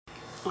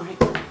All right.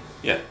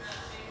 Yeah.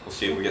 We'll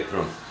see if we get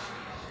through them.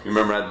 You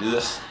remember how to do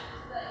this?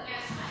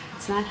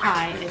 It's not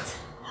hi, it's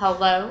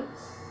hello.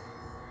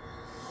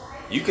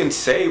 You can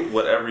say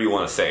whatever you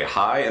want to say.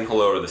 Hi and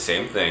hello are the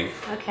same thing.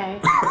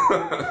 Okay.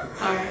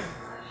 All right.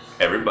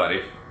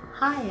 Everybody.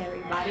 Hi,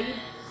 everybody.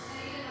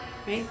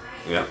 Right?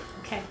 Yeah.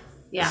 Okay.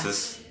 Yeah. This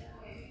is...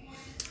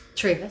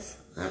 Travis.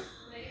 Yeah.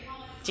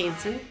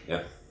 Jansen.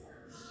 Yeah.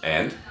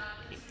 And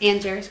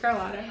Jerry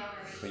Scarlato.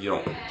 you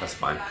don't... That's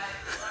fine.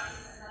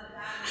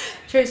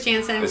 Travis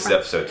Jansen. This is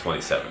episode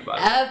 27, by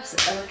the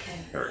way. Okay.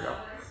 Here we go.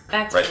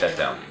 That's Write that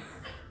down.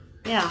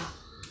 Yeah.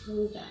 Here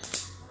we go.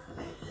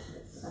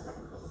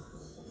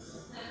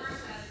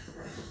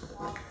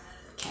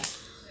 Okay.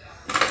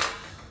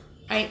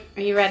 All right.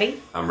 Are you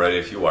ready? I'm ready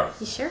if you are.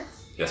 You sure?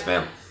 Yes,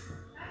 ma'am.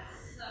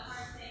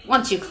 Why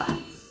don't you clap?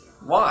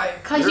 Why?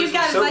 'Cause you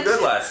got so much-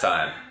 good last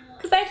time.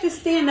 Because I have to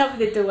stand up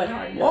to do it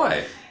hard.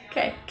 Why?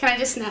 Okay. Can I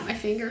just snap my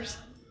fingers?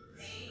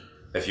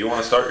 If you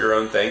want to start your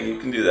own thing, you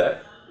can do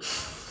that.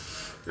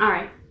 All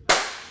right.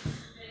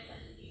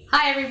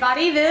 Hi,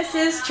 everybody. This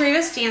is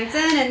Travis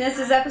Jansen, and this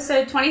is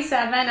episode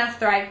 27 of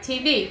Thrive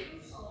TV.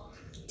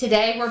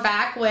 Today, we're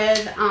back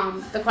with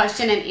the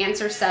question and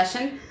answer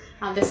session.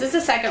 This is the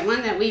second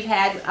one that we've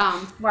had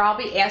where I'll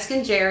be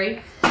asking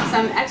Jerry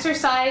some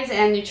exercise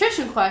and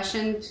nutrition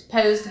questions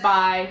posed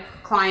by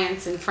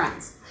clients and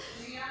friends.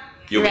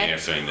 You'll be Ready?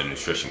 answering the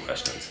nutrition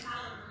questions.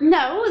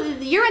 No,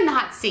 you're in the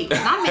hot seat,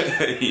 not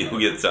me. You'll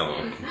get some of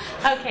them.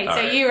 Okay, All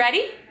so right. you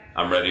ready?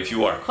 I'm ready if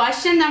you are.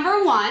 Question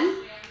number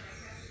 1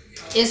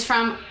 is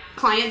from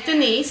client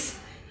Denise,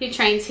 who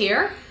trains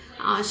here.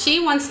 She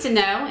wants to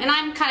know, and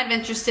I'm kind of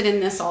interested in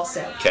this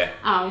also. Okay.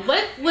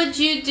 What would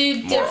you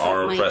do More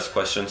differently? arm press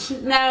questions?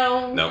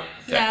 No. No.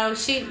 Okay. No,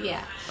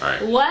 All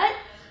right. What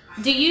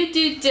do you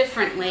do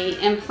differently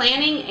in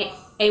planning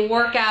a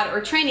workout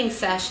or training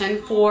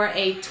session for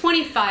a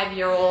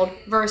 25-year-old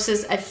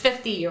versus a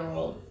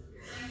 50-year-old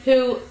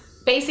who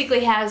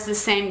basically has the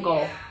same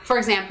goal? For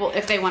example,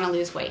 if they want to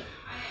lose weight.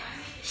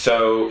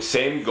 So,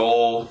 same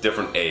goal,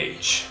 different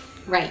age.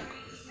 Right.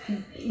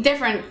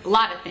 Different,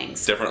 lot of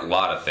things. Different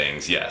lot of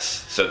things,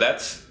 yes. So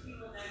that's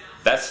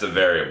the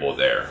variable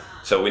there.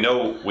 So we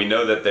know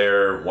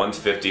that one's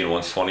 50 and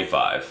one's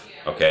 25.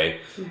 Okay,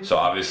 so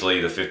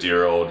obviously the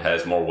 50-year-old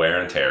has more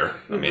wear and tear.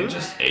 I mean,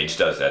 just age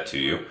does that to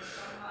you.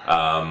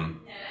 I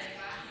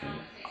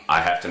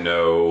have to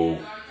know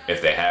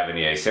if they have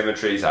any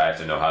asymmetries. I have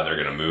to know how they're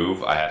going to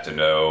move. I have to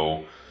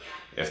know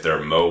if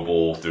they're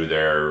mobile through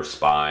their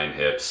spine,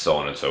 hips, so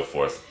on and so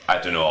forth. I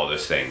have to know all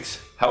those things.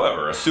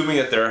 However, assuming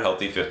that they're a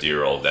healthy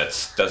 50-year-old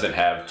that doesn't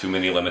have too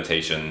many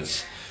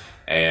limitations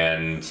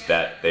and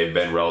that they've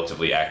been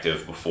relatively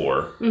active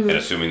before, and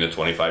assuming the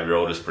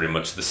 25-year-old is pretty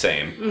much the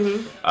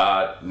same,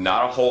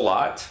 not a whole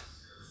lot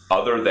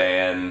other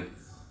than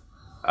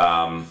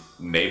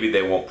maybe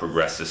they won't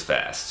progress as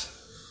fast.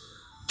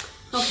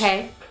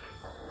 Okay.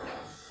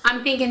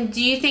 I'm thinking,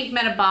 do you think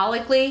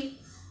metabolically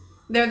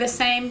they're the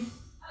same?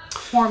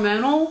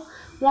 Hormonal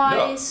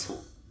wise?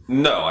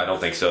 No, I don't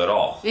think so at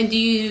all. And do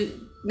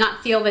you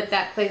not feel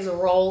that plays a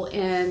role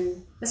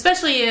in,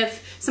 especially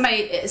if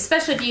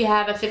you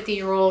have a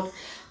 50-year-old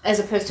as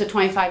opposed to a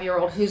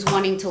 25-year-old who's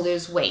wanting to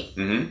lose weight?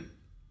 Mm-hmm.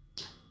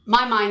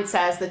 My mind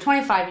says the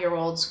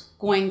 25-year-old's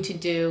going to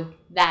do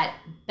that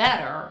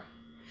better.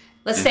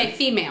 Let's say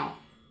female.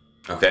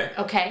 Okay.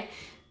 Okay.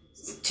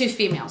 2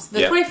 females.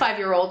 The Yeah.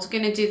 25-year-old's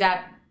going to do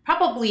that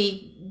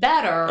probably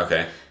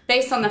better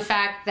based on the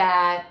fact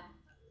that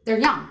they're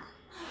young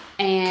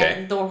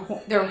and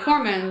their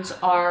hormones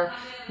are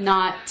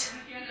not,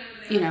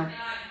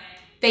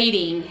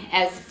 fading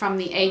as from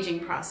the aging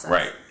process.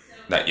 Right.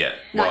 Not yet.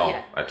 Not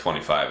yet. At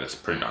 25, it's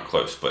pretty darn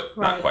close, but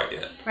not quite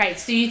yet. Right.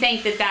 So you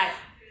think that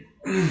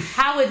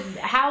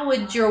how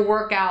would your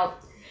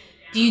workout?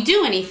 Do you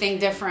do anything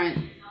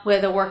different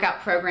with a workout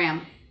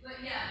program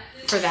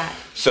for that?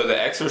 So the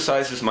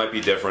exercises might be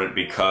different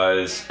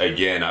because,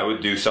 again, I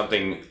would do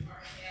something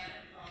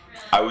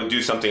a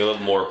little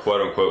more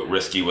quote-unquote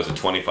risky with a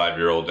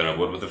 25-year-old than I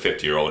would with a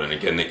 50-year-old. And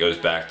again, that goes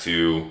back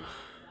to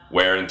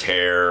wear and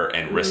tear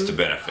and risk to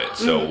benefit.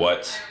 So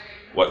what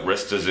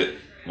risk is it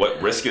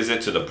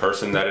to the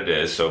person that it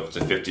is? So if it's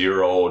a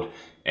 50-year-old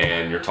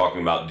and you're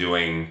talking about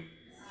doing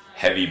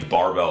heavy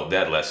barbell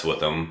deadlifts with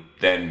them,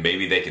 then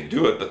maybe they can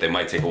do it, but they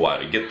might take a while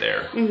to get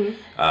there.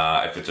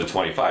 If it's a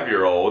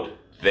 25-year-old,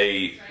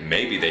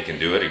 maybe they can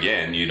do it.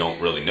 Again, you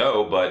don't really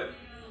know, but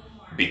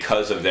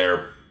because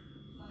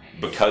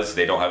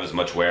they don't have as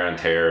much wear and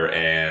tear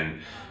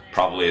and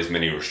probably as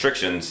many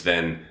restrictions,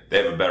 then they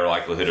have a better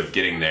likelihood of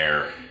getting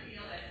there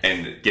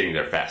and getting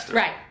there faster.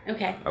 Right.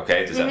 Okay.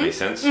 Okay, does that make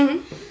sense?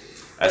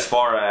 As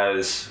far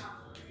as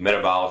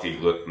metabolically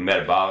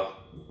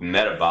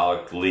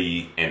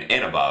and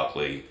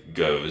anabolically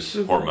goes,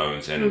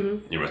 hormones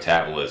and your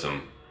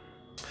metabolism,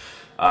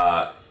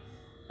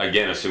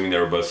 again, assuming they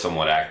were both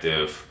somewhat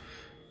active,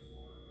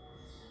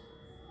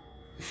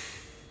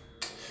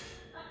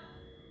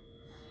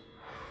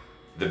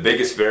 the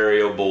biggest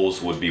variables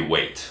would be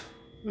weight.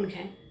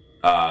 Okay.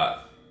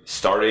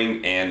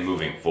 Starting and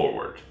moving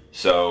forward.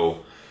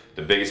 So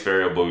The biggest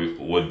variable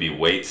would be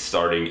weight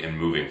starting and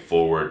moving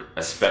forward,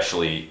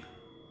 especially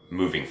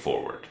moving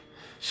forward.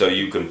 So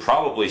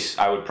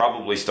I would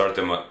probably start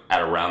them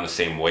at around the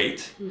same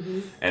weight,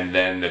 and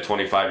then the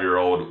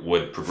 25-year-old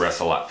would progress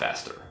a lot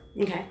faster.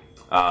 Okay.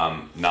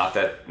 Not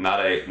that a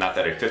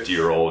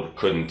 50-year-old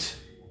couldn't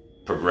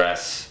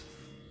progress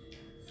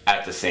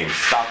at the same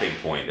stopping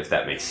point, if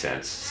that makes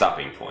sense.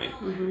 Stopping point,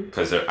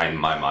 because in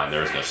my mind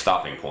there is no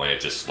stopping point. It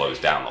just slows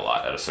down a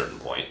lot at a certain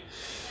point.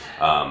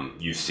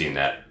 You've seen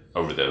that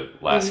over the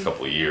last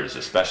couple of years,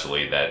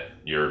 especially that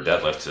your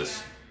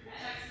deadlift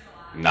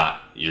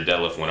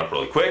went up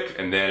really quick,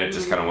 and then it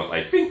just kind of went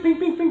like bing, bing,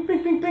 bing, bing,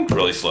 bing, bing, bing,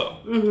 really slow,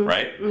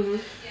 right?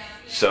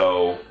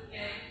 So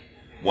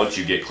once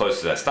you get close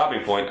to that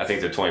stopping point, I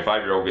think the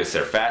 25-year-old gets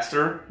there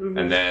faster,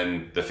 and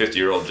then the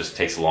 50-year-old just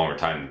takes a longer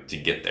time to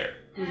get there,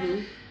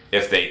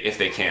 if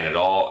they can at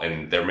all.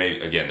 And there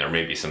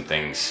may be some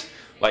things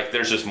like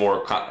there's just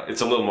more.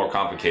 It's a little more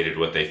complicated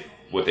with a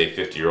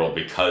 50-year-old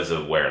because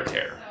of wear and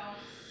tear.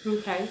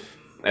 Okay.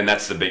 And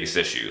that's the biggest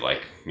issue.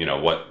 Like, you know,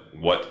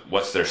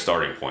 what's their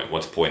starting point?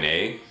 What's point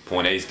A?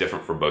 Point A is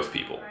different for both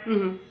people,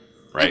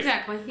 right?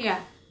 Exactly.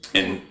 Yeah.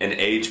 And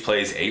age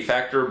plays a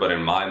factor, but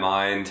in my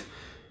mind,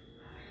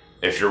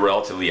 if you're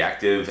relatively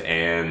active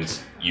and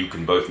you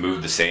can both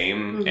move the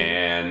same,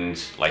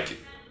 and like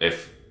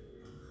if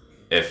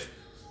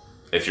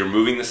you're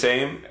moving the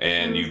same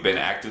and you've been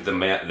active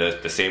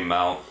the same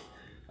amount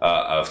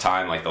of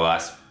time, like the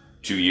last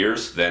 2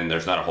 years, then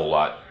there's not a whole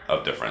lot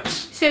of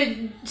difference. So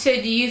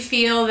do you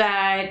feel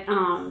that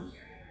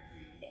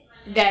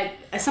that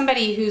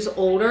somebody who's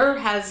older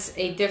has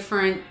a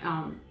different,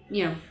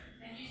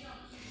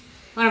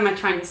 what am I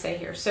trying to say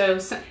here? So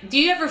do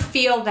you ever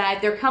feel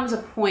that there comes a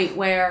point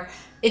where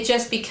it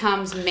just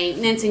becomes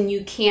maintenance and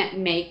you can't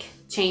make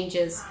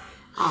changes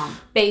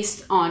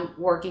based on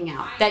working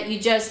out? That you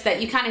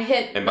kind of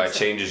hit. And by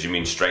changes, you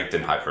mean strength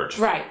and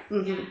hypertrophy. Right.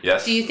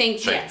 Yes. Do you think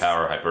strength,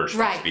 power,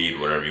 hypertrophy, speed,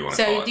 whatever you want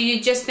to call it? So do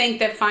you just think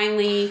that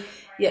finally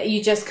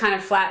you just kind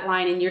of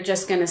flatline and you're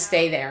just going to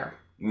stay there?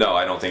 No,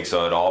 I don't think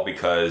so at all,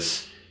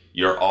 because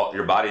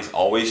your body's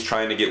always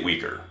trying to get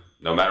weaker.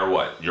 No matter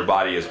what, your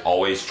body is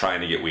always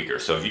trying to get weaker.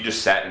 So if you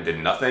just sat and did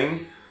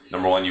nothing,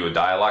 number one, you would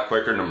die a lot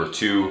quicker. Number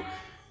two,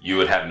 you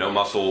would have no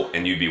muscle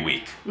and you'd be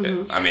weak.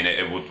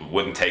 It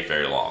wouldn't take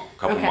very long. A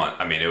couple months.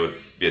 I mean,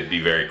 it'd be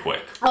very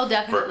quick. Oh,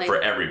 definitely.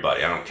 For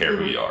everybody. I don't care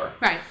who you are.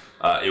 Right.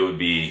 It would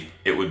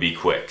be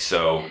quick.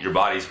 So your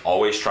body's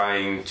always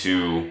trying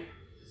to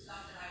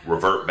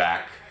revert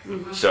back.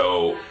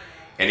 So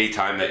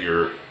anytime that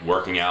you're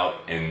working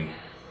out and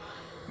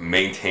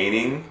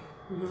maintaining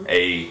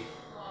a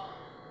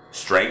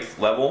strength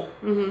level,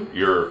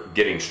 you're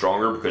getting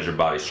stronger because your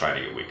body's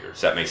trying to get weaker.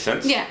 Does that make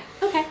sense? Yeah.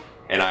 Okay.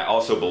 And I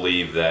also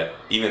believe that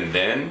even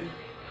then,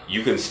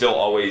 you can still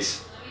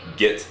always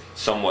get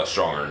somewhat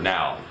stronger.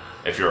 Now,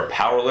 if you're a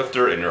power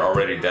lifter and you're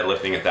already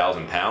deadlifting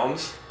 1,000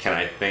 pounds, do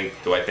I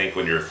think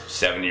when you're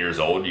 70 years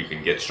old you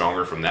can get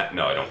stronger from that?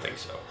 No, I don't think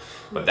so.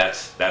 But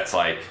that's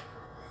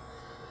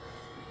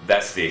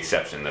the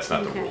exception. That's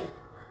not the rule.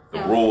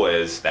 The rule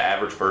is the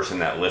average person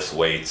that lifts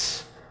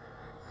weights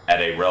at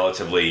a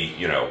relatively,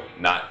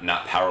 not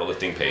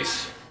powerlifting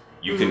pace,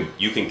 you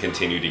can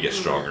continue to get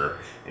stronger,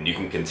 and you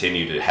can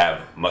continue to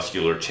have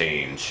muscular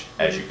change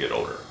as you get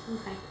older.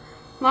 Okay.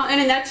 Well, in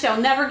a nutshell,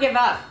 never give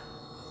up.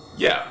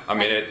 Yeah, I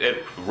mean,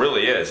 it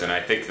really is, and I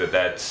think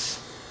that's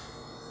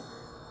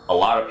a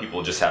lot of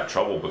people just have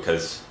trouble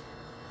because,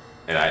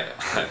 and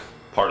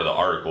part of the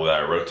article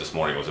that I wrote this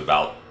morning was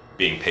about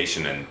being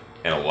patient and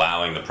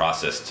allowing the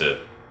process to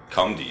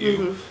come to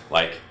you.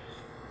 Like,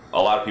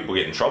 a lot of people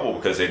get in trouble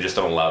because they just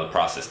don't allow the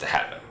process to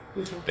happen.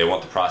 They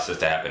want the process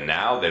to happen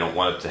now. They don't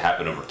want it to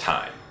happen over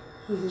time.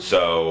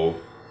 So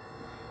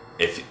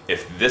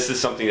if this is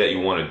something that you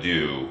want to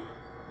do,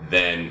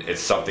 then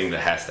it's something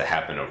that has to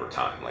happen over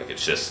time. Like,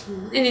 it's just...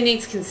 And it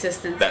needs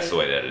consistency. That's the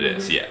way that it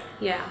is, yeah.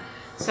 Yeah.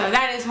 So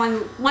that is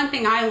one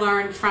thing I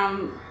learned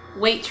from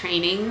weight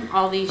training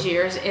all these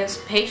years is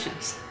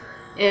patience.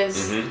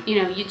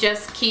 You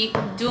just keep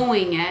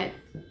doing it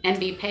and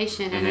be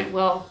patient, and it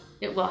will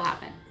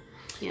happen.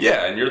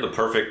 Yeah, and you're the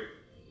perfect...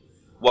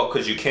 Well,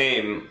 because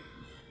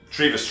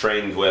Trevis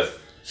trained with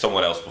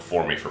someone else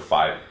before me for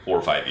 4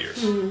 or 5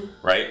 years,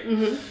 right?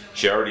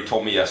 She already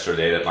told me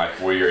yesterday that my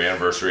 4-year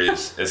anniversary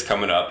is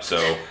coming up,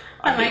 so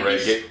I'm getting ready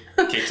to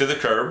get kicked to the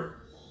curb.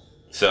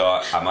 So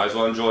I might as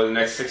well enjoy the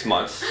next 6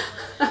 months.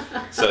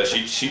 So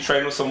she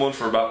trained with someone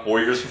for about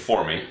 4 years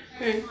before me,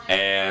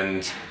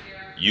 and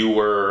you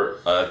were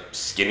a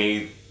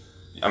skinny...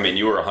 I mean,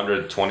 you were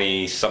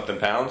 120 something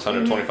pounds,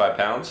 125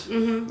 pounds.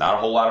 Not a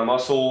whole lot of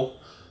muscle,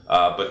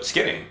 but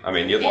skinny. I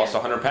mean, you had lost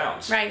 100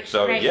 pounds. Right.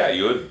 So yeah,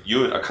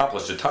 you had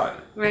accomplished a ton.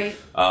 Right.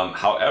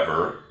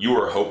 However, you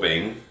were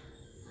hoping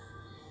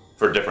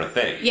for different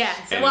things. Yeah.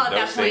 So, and well, at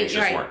those that point,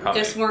 things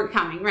just weren't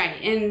coming.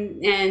 Right.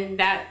 And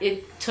that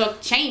it took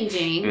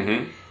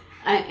changing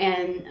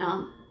and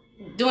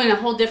doing a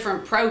whole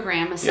different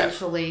program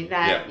essentially.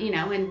 That in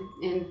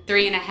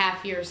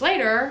 3.5 years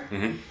later,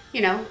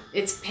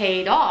 it's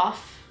paid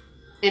off.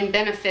 in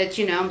benefits,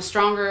 I'm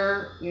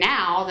stronger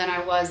now than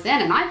I was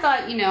then. And I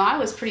thought, I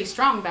was pretty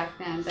strong back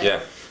then.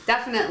 But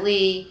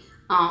definitely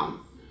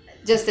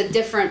just the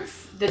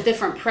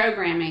different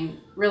programming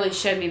really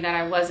showed me that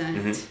I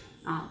wasn't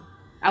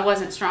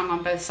strong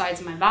on both sides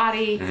of my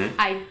body.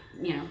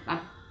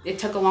 It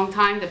took a long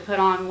time to put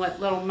on what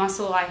little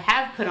muscle I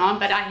have put on,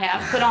 but I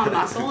have put on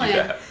muscle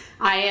and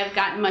I have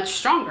gotten much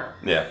stronger.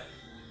 Yeah.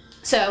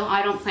 So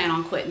I don't plan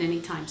on quitting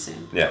anytime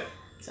soon. Yeah.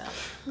 So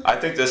I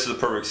think this is a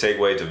perfect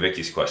segue to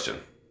Vicky's question.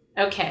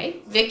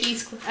 Okay.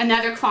 Vicky's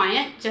another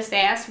client just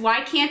asked,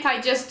 why can't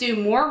I just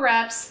do more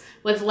reps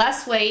with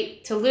less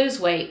weight to lose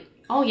weight?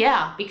 Oh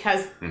yeah,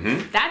 because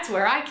that's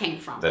where I came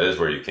from. That is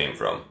where you came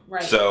from.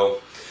 Right.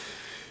 So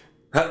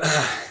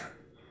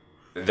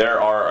there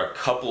are a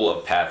couple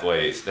of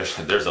pathways.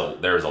 There's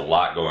a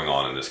lot going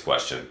on in this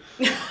question.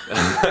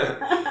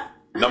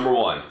 Number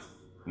one,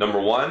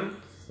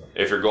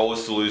 if your goal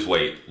is to lose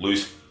weight,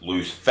 lose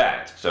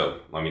fat. So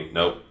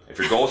if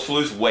your goal is to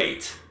lose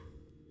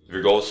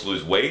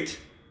weight,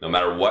 no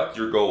matter what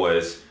your goal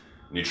is,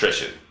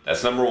 nutrition.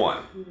 That's number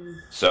one.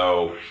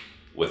 So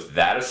with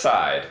that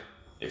aside,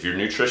 if your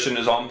nutrition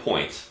is on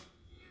point,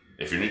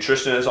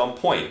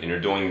 and you're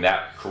doing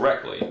that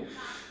correctly,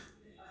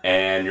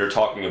 and you're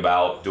talking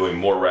about doing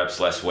more reps,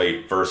 less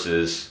weight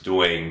versus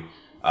doing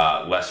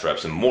less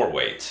reps and more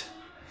weight.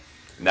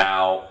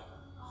 Now,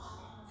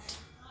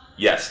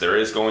 yes, there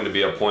is going to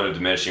be a point of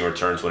diminishing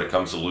returns when it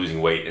comes to losing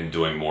weight and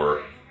doing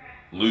more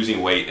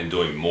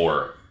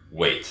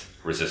weight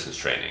resistance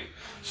training.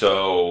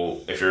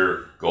 So if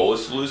your goal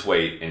is to lose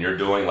weight and you're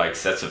doing like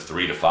sets of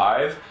 3 to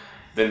 5,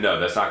 then no,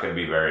 that's not going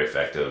to be very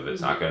effective.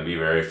 It's not going to be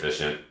very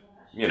efficient.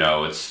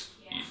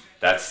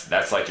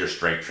 That's like your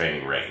strength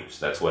training range.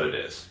 That's what it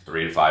is.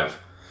 3 to 5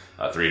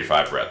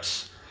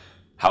 reps.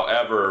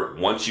 However,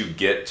 once you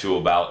get to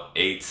about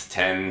 8,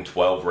 10,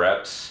 12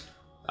 reps,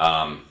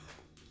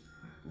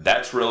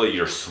 that's really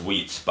your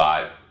sweet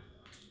spot.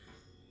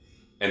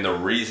 And the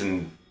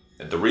reason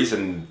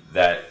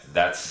that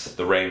that's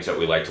the range that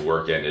we like to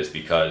work in is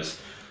because,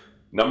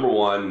 number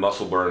one,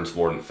 muscle burns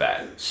more than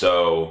fat.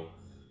 So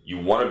you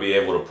want to be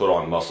able to put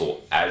on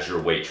muscle as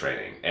you're weight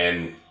training.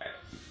 And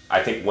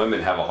I think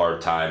women have a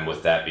hard time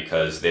with that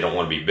because they don't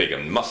want to be big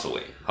and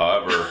muscly.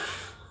 However,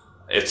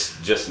 it's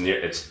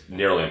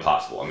nearly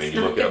impossible. I mean,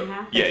 you look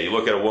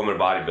at a woman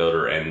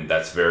bodybuilder and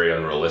that's very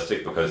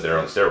unrealistic because they're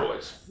on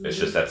steroids. It's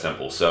just that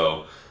simple.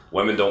 So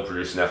women don't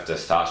produce enough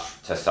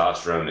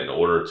testosterone in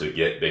order to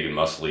get big and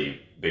muscly,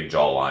 big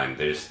jawline.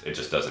 It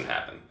just doesn't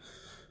happen.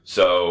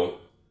 So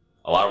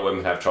a lot of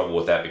women have trouble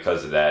with that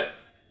because of that.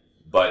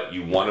 But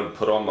you want to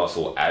put on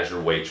muscle as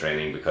you're weight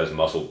training because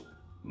muscle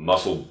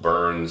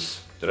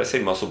burns. Did I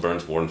say muscle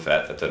burns more than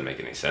fat? That doesn't make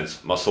any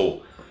sense.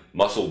 Muscle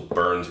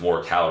burns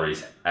more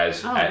calories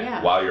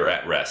while you're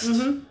at rest.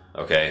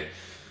 Okay?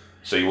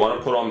 So you want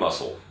to put on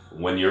muscle.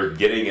 When you're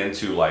getting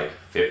into like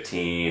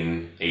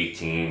 15,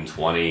 18,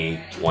 20,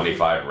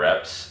 25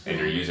 reps and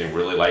you're using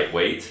really light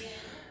weight,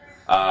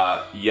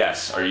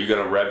 yes, are you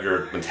going to rev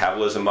your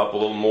metabolism up a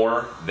little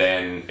more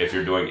than if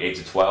you're doing 8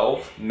 to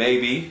 12?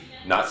 Maybe.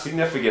 Not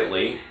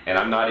significantly, and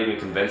I'm not even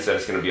convinced that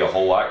it's going to be a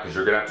whole lot because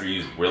you're going to have to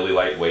use really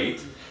light weight.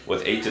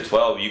 With 8 to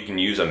 12, you can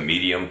use a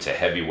medium to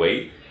heavy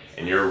weight,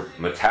 and your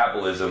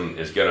metabolism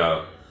is going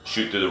to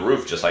shoot through the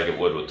roof just like it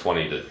would with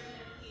 20 to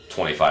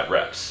 25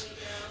 reps.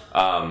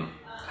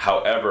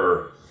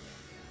 However,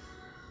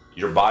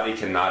 your body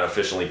cannot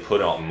efficiently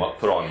put on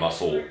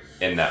muscle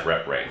in that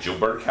rep range. You'll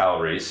burn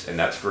calories, and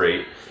that's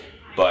great,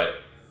 but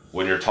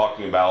when you're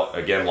talking about,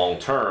 again, long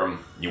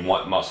term, you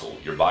want muscle.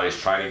 Your body's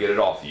trying to get it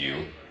off of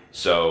you.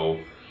 So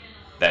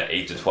that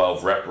 8 to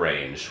 12 rep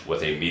range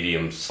with a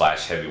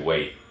medium/heavy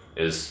weight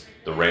is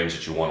the range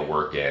that you want to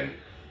work in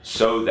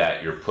so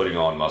that you're putting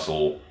on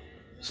muscle,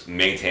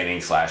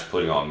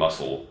 maintaining/putting on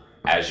muscle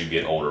as you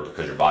get older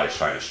because your body's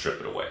trying to strip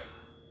it away.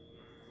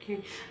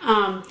 Okay.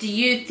 Do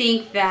you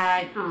think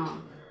that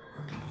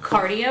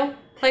cardio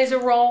plays a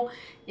role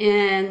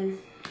in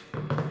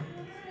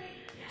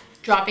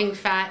dropping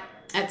fat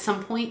at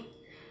some point?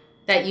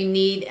 That you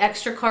need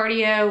extra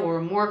cardio or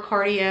more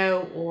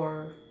cardio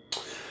or...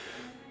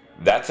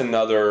 That's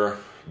another,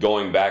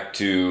 going back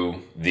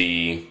to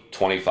the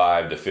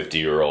 25 to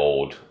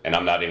 50-year-old, and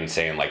I'm not even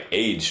saying like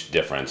age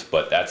difference,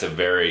 but that's a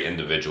very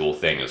individual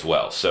thing as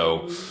well.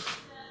 So,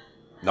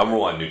 number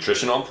one,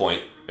 nutrition on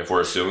point. If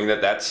we're assuming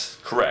that that's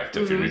correct,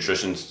 if your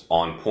nutrition's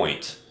on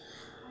point,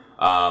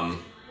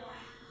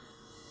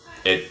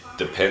 it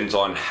depends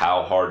on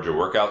how hard your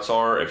workouts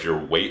are. If you're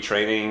weight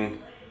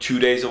training 2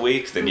 days a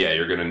week, then yeah,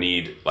 you're going to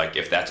need, like,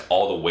 if that's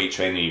all the weight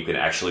training you can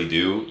actually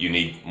do, you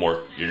need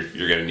more, you're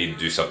going to need to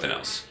do something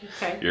else.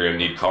 Okay. You're going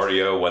to need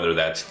cardio, whether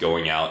that's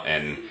going out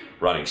and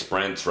running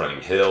sprints,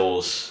 running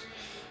hills.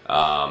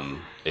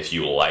 If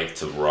you like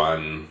to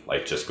run,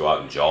 like just go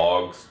out and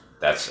jog,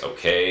 that's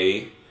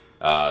okay.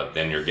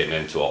 Then you're getting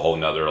into a whole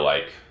nother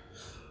like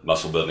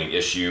muscle building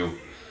issue.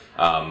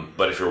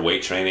 But if you're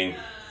weight training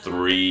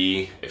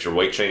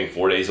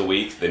 4 days a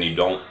week, then you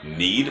don't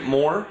need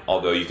more,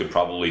 although you could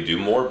probably do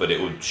more, but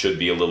should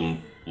be a little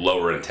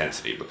lower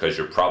intensity because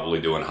you're probably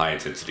doing high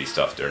intensity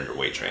stuff during your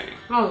weight training.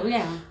 Oh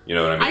yeah. You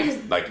know what I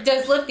mean?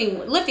 Does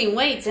lifting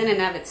weights in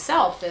and of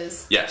itself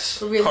is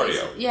yes, really,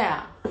 cardio.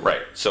 Yeah.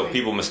 Right. So right.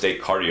 people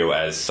mistake cardio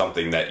as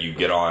something that you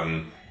get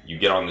on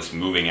this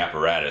moving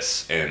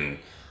apparatus in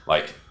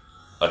like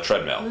a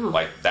treadmill. Oh.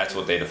 Like that's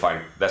what they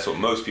define. That's what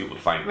most people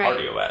define right.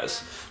 cardio as,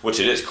 which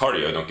it is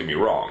cardio. Don't get me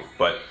wrong,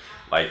 but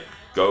like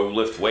go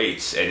lift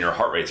weights and your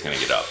heart rate's going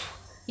to get up.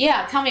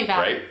 Yeah, tell me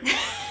about it.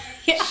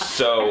 Yeah.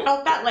 So I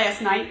felt that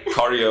last night.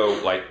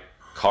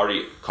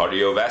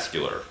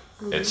 Cardiovascular.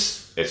 Mm-hmm.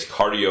 It's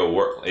cardio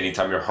work.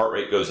 Anytime your heart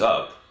rate goes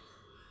up,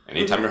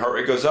 it's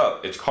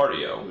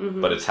cardio.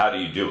 Mm-hmm. But it's how do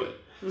you do it?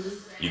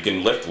 Mm-hmm. You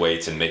can lift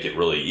weights and make it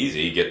really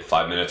easy. Get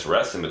 5 minutes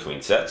rest in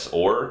between sets,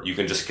 or you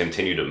can just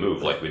continue to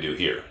move like we do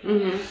here.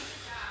 Mm-hmm.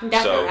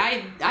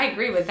 Definitely, so, I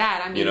agree with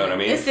that. I mean, you know what I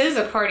mean? This is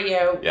a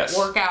cardio yes.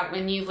 workout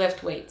when you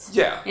lift weights.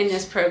 Yeah. In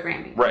this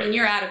programming, right? When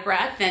you're out of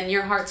breath and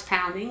your heart's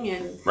pounding,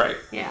 and right.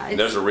 Yeah.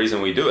 There's a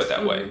reason we do it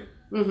that way.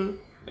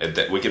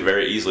 Mm-hmm. We could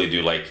very easily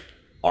do like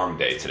arm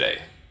day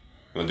today.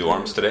 You want to do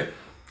arms today?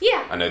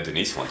 Yeah. I know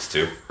Denise wants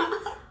to.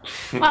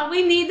 Well,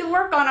 we need to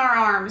work on our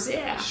arms.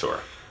 Yeah. Sure.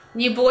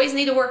 You boys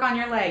need to work on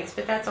your legs,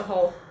 but that's a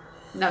whole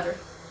another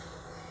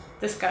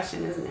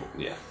discussion, isn't it?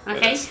 Yeah.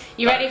 Okay.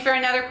 You ready for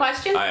another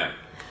question? I am.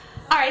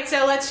 All right,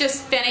 so let's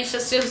just finish.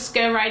 Let's just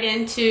go right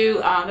into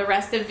the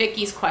rest of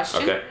Vicky's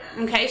question. Okay.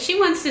 Okay. She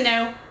wants to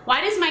know,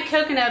 why does my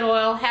coconut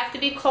oil have to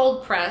be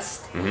cold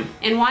pressed,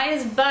 and why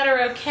is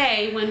butter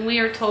okay when we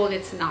are told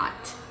it's not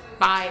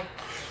by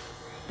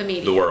the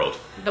media? The world.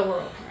 The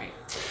world, right.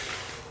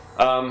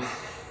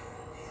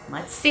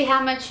 Let's see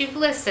how much you've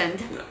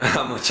listened.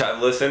 How much I've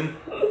listened?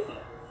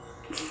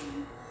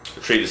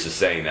 Treatise is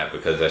saying that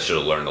because I should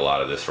have learned a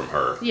lot of this from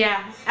her.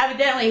 Yeah,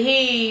 evidently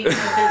he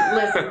doesn't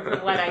listen to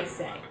what I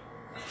say.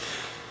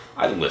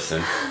 I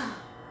listen.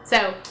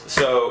 So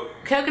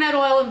coconut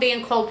oil and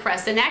being cold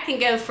pressed, and that can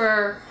go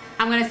for,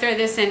 I'm going to throw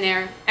this in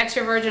there,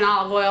 extra virgin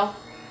olive oil.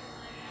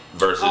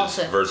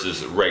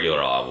 Versus regular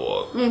olive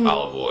oil. Mm-hmm.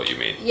 Olive oil, you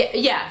mean?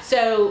 Yeah.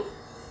 So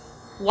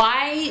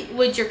why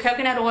would your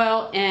coconut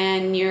oil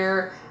and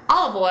your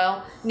olive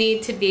oil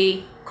need to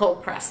be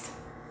cold pressed?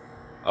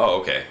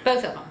 Oh, okay.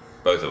 Both of them.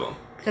 Both of them.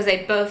 Because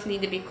they both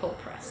need to be cold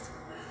pressed.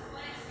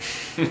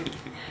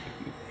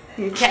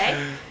 Okay?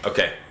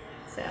 Okay.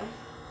 So.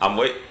 I'm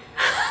waiting.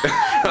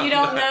 You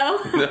don't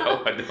know?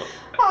 No, I don't.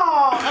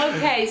 Oh,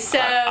 okay. So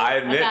I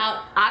admit,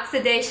 about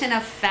oxidation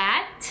of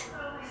fat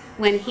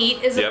when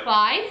heat is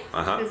applied.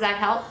 Does that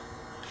help?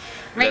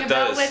 Ring a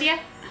bell with you?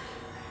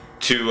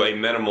 To a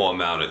minimal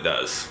amount, it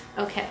does.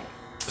 Okay.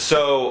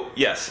 So,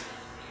 yes.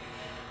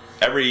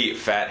 Every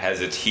fat has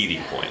its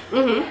heating point.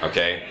 Mm-hmm.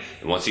 Okay?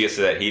 And once it gets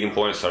to that heating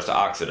point, it starts to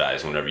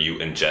oxidize whenever you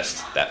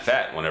ingest that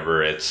fat.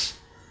 Whenever it's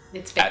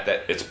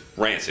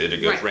rancid,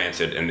 it goes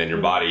rancid, and then your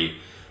body,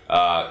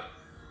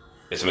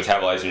 it's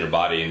metabolized in your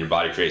body, and your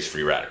body creates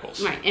free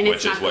radicals. Right. And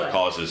which is what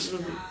causes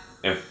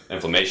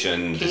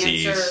inflammation, cancer,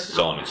 disease,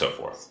 so on and so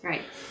forth.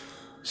 Right.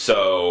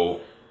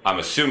 So I'm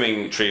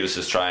assuming Treatise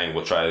is trying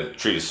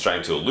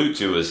to allude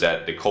to is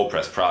that the cold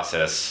press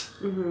process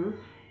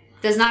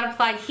does not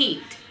apply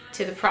heat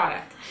to the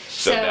product.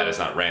 So that is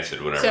not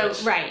rancid whenever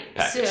it's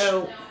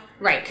packaged.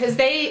 Because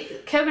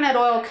coconut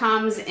oil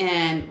comes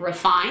in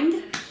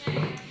refined,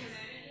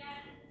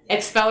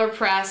 expeller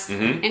pressed,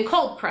 and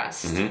cold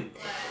pressed.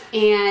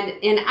 And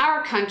in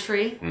our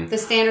country, the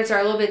standards are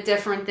a little bit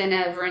different than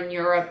over in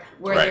Europe,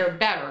 where they're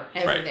better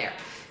over there.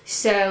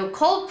 So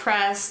cold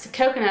pressed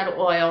coconut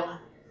oil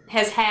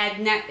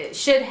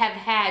should have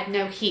had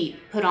no heat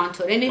put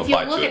onto it. And if you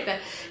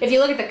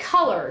look at the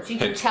colors, you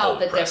can tell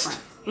the difference.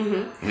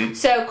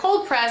 So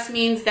cold press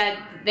means that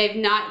they've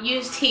not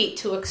used heat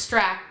to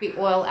extract the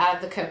oil out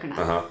of the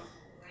coconut.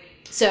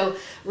 So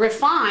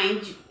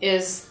refined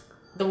is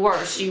the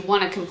worst. You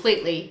want to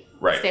completely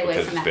stay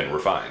away from that. Because it's been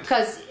refined.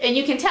 And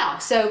you can tell.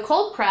 So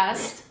cold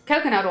pressed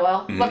coconut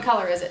oil, what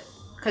color is it?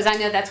 Because I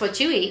know that's what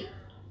you eat.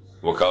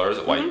 What color is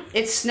it? White?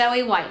 It's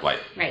snowy white.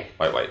 White. Right.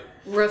 White.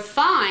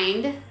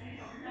 Refined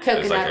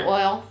coconut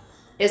oil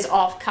is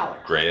off color.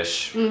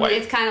 Grayish white.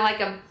 It's kind of like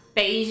a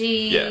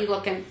beigey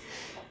looking.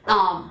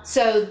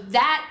 So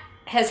that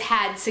has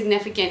had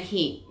significant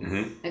heat.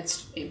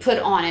 It's put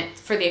on it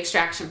for the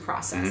extraction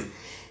process.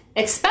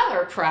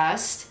 Expeller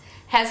pressed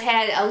has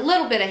had a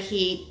little bit of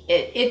heat.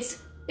 It's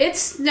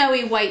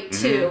snowy white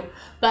too,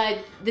 but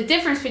the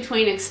difference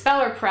between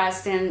expeller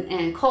pressed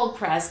and cold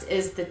pressed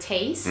is the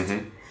taste.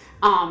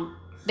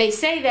 They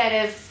say that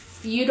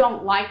if you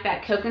don't like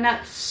that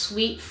coconut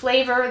sweet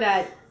flavor,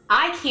 that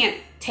I can't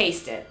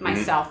taste it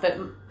myself, but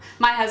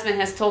my husband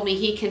has told me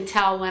he can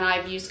tell when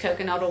I've used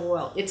coconut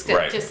oil. It's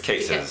good. Just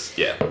cases,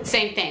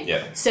 same thing.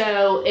 Yeah.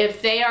 So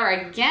if they are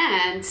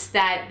against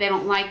that, they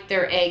don't like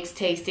their eggs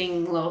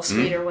tasting a little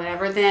sweet or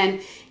whatever,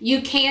 then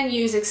you can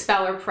use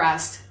expeller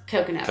pressed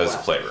coconut oil.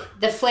 Because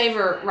the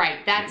flavor,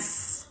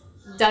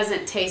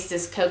 doesn't taste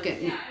as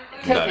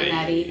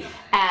coconutty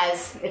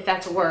as, if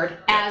that's a word,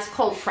 as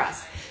cold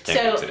pressed.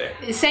 So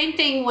same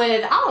thing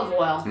with olive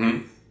oil.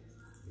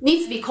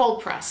 Needs to be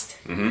cold pressed.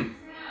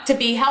 to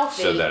be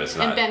healthy so that it's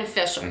not, and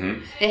beneficial.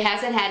 Mm-hmm. It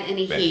hasn't had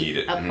any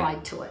heat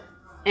applied to it.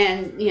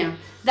 And, you know,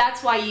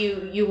 that's why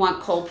you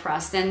want cold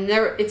pressed. And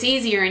it's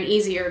easier and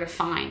easier to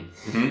find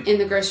in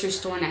the grocery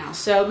store now.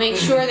 So make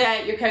sure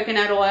that your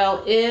coconut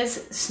oil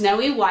is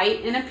snowy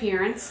white in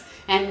appearance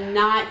and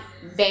not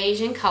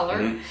beige in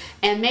color.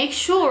 And make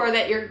sure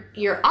that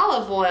your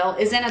olive oil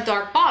is in a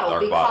dark bottle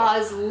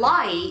because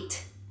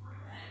light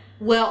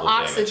will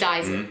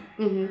oxidize it.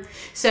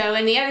 So,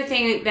 and the other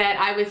thing that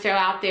I would throw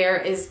out there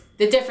is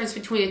the difference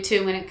between the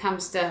two when it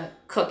comes to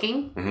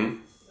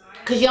cooking.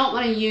 Because you don't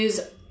want to use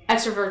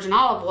extra virgin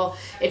olive oil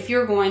if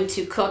you're going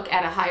to cook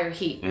at a higher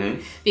heat,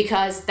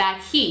 because that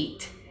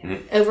heat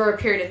over a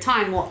period of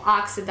time will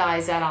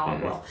oxidize that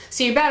olive oil.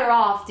 So you're better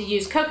off to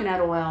use coconut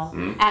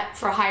oil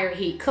for higher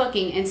heat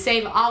cooking and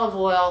save olive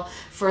oil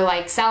for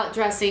like salad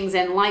dressings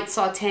and light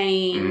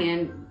sauteing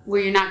and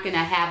where you're not going to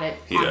have it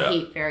on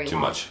heat very long. Too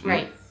much.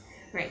 Right.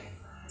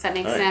 Does that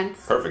make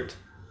sense? Perfect.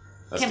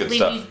 That's Can't good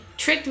believe stuff. you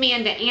tricked me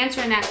into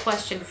answering that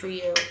question for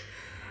you.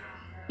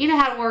 You know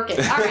how to work it.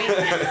 All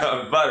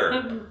right.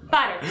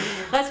 Butter.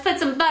 Let's put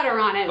some butter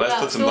on it.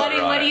 Let's put some butter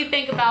on it. What do you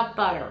think about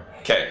butter?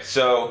 Okay,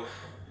 so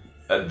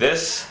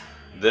this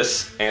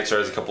answer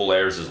has a couple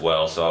layers as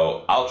well.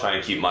 So I'll try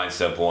and keep mine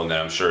simple, and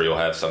then I'm sure you'll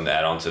have something to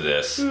add on to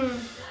this.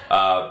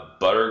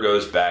 Butter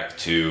goes back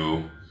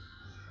to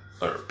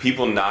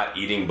people not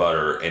eating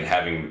butter and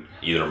having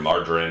either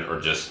margarine or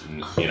just,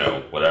 you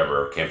know,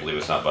 whatever. Can't believe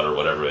it's not butter,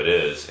 whatever it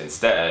is.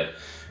 Instead,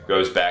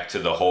 goes back to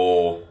the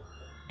whole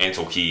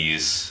Ansel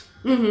Keys.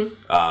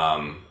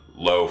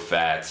 Low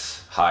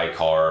fats, high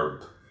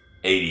carb,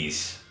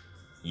 80s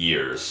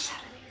years.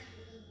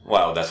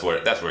 Well, that's where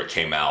it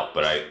came out,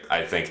 but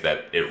I think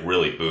that it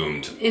really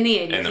boomed in the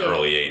 80s,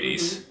 early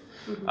 80s.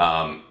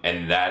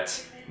 And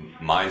that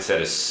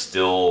mindset is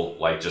still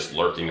like just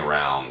lurking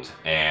around,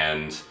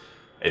 and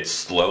it's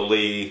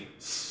slowly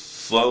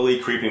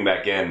creeping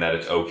back in that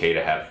it's okay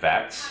to have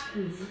fats.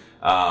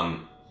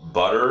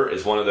 Butter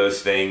is one of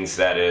those things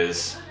that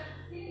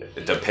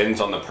it depends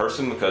on the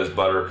person, because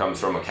butter comes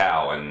from a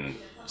cow and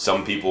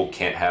some people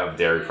can't have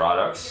dairy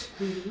products.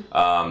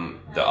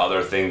 The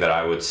other thing that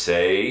I would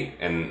say,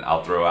 and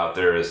I'll throw out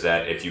there, is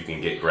that if you can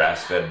get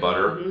grass-fed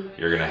butter,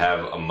 you're going to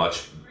have a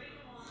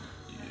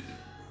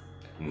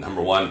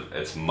number one,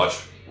 it's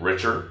much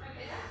richer,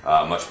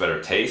 much better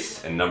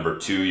taste, and number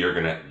two, you're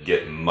going to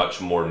get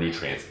much more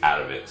nutrients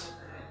out of it.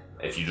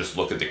 If you just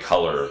look at the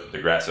color, the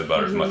grass-fed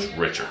butter is much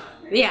richer.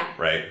 Yeah.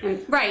 Right?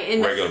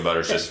 And regular butter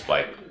is just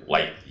like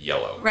light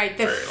yellow. Right.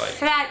 The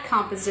fat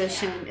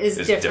composition is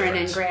different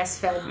in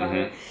grass-fed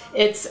butter.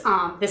 It's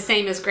the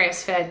same as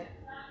grass-fed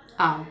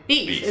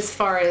beef as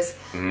far as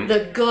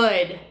the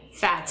good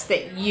fats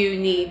that you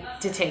need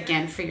to take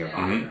in for your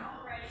body.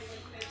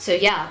 So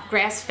yeah,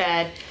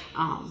 grass-fed,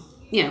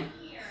 you know,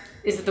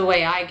 is the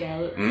way I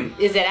go.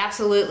 Is it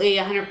absolutely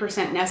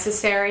 100%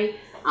 necessary?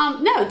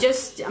 No,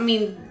 just, I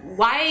mean,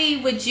 why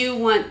would you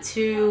want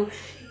to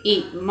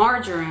eat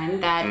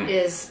margarine that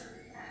is...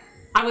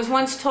 I was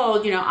once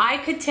told, you know, I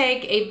could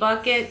take a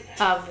bucket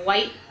of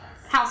white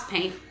house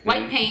paint,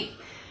 paint,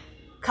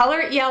 color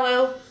it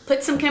yellow,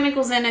 put some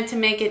chemicals in it to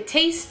make it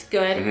taste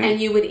good,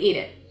 and you would eat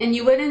it. And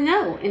you wouldn't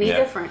know any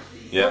different.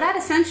 Well, that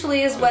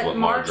essentially is what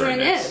margarine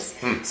is.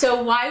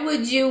 So why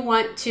would you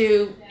want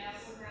to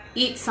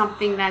eat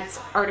something that's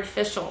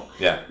artificial?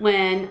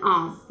 When,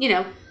 you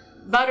know,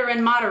 butter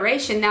in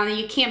moderation. Now,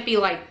 you can't be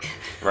like...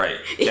 Right.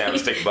 You can't have a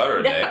stick of butter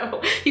a day.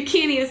 No, you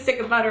can't eat a stick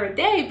of butter a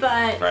day,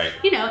 but,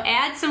 you know,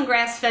 add some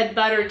grass-fed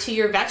butter to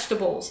your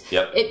vegetables.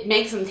 It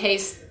makes them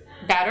taste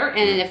better,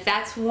 and if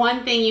that's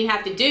one thing you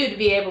have to do to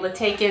be able to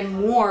take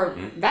in more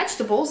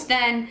vegetables,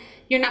 then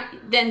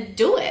then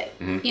do it.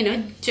 You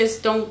know,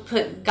 just don't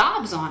put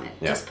gobs on it.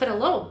 Just put a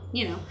little,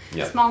 you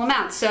know, small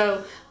amount.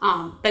 So,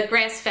 but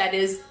grass-fed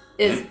is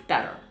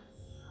better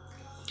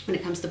when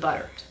it comes to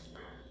butter.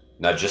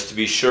 Now, just to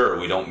be sure,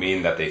 we don't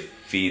mean that they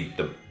feed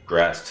the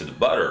grass to the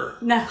butter.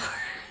 No.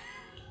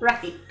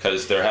 Right.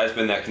 Because there has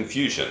been that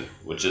confusion,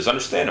 which is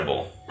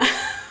understandable.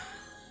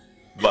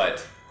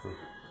 But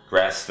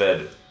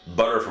grass-fed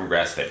butter from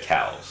grass-fed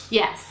cows.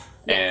 Yes.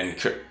 And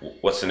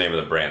what's the name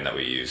of the brand that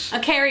we use? A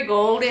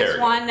Kerrygold is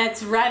one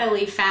that's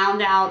readily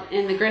found out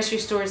in the grocery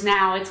stores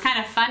now. It's kind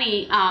of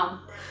funny.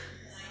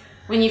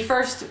 When we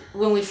first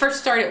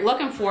started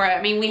looking for it,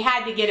 I mean, we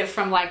had to get it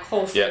from like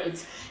Whole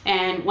Foods,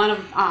 and one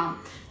of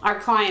our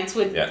clients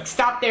would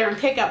stop there and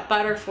pick up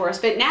butter for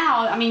us. But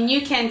now, I mean,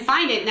 you can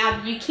find it.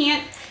 Now, you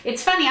can't...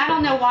 It's funny, I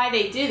don't know why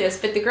they do this,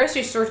 but the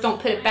grocery stores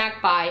don't put it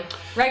back by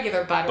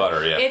regular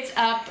butter. It's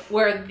up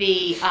where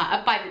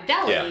up by the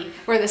deli,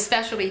 where the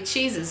specialty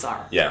cheeses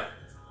are.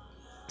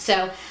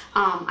 So,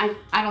 I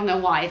don't know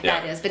why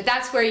that is, but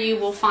that's where you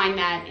will find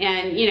that.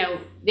 And, you know,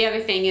 the other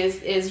thing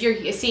is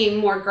you're seeing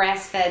more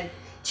grass-fed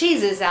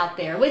cheeses out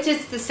there, which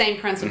is the same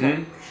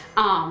principle.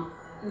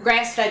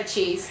 Grass-fed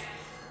cheese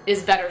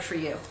is better for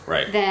you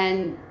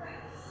than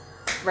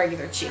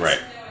regular cheese.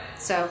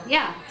 So,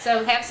 yeah.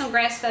 So, have some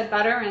grass-fed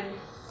butter and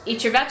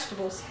eat your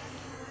vegetables.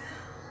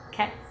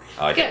 Okay.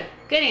 Good.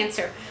 Good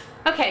answer.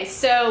 Okay,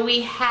 so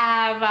we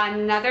have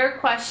another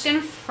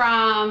question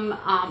from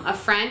a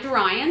friend,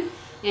 Ryan,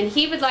 and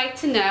he would like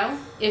to know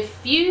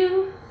if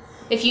you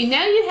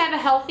know you have a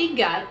healthy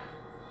gut,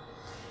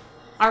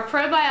 are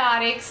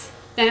probiotics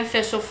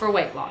beneficial for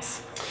weight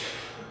loss?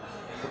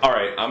 All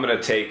right, I'm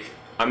gonna take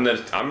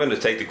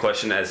the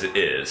question as it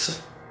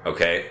is,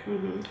 okay,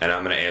 and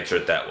I'm gonna answer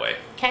it that way.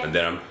 Okay. And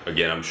then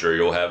I'm sure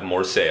you'll have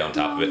more to say on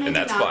top of it, and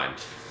that's fine.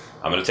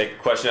 I'm going to take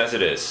the question as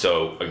it is.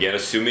 So again,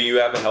 assuming you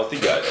have a healthy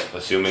gut,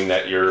 assuming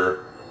that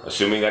you're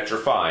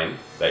fine,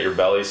 that your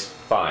belly's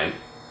fine,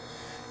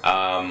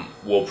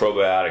 will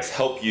probiotics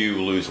help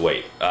you lose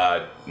weight?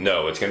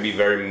 No, it's going to be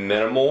very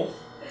minimal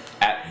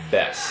at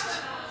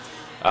best,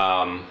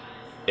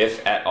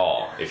 if at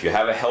all. If you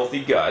have a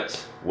healthy gut,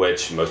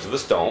 which most of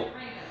us don't,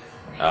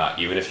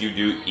 even if you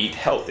do eat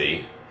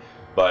healthy,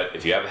 but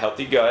if you have a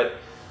healthy gut,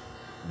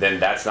 then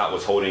that's not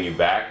what's holding you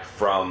back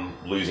from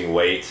losing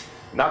weight.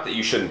 Not that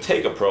you shouldn't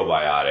take a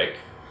probiotic,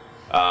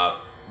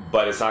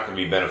 but it's not going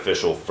to be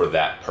beneficial for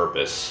that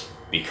purpose,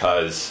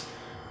 because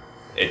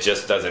it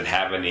just doesn't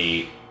have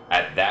any,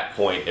 at that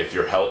point, if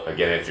your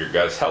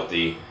gut's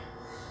healthy,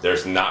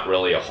 there's not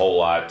really a whole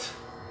lot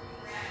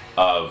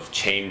of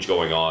change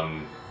going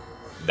on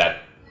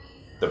that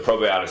the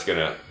probiotic's going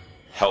to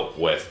help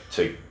with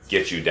to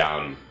get you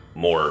down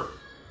more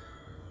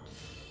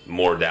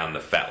down the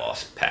fat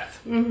loss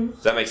path.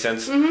 Does that make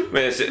sense? I mean,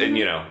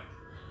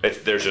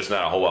 there's just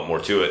not a whole lot more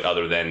to it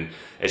other than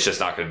it's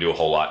just not going to do a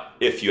whole lot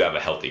if you have a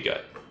healthy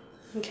gut.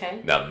 Okay.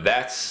 Now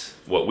that's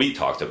what we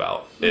talked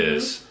about,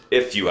 is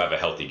if you have a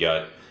healthy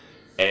gut.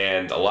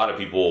 And a lot of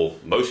people,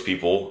 most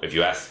people, if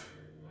you ask,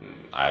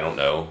 I don't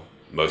know,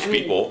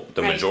 people,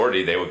 the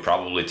majority, they would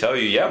probably tell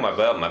you, yeah, my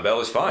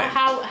belly's fine.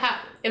 Well,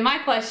 and my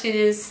question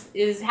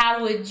is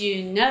how would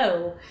you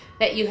know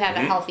that you have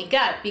a healthy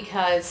gut?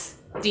 Because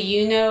do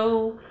you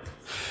know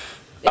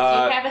if you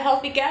have a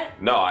healthy gut?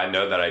 No, I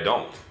know that I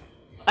don't.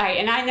 Right,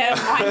 and I know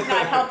mine's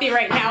not healthy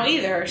right now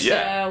either.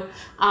 Yeah.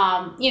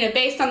 So,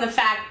 based on the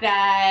fact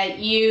that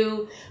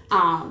you,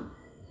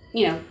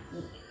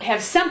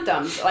 have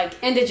symptoms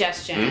like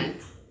indigestion,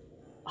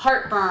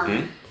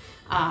 heartburn,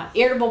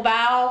 irritable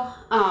bowel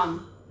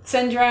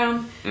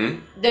syndrome,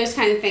 those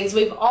kind of things.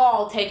 We've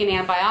all taken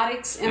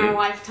antibiotics in our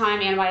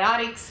lifetime.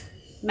 Antibiotics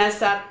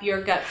mess up your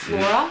gut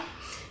flora.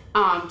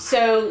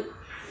 So,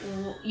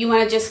 you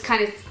want to just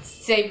kind of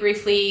say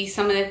briefly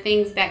some of the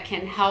things that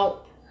can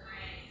help.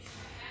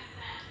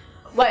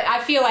 What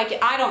I feel like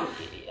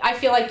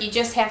you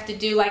just have to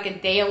do like a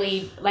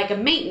daily, like a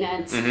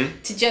maintenance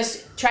to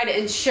just try to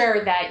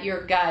ensure that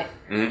your gut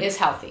is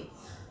healthy.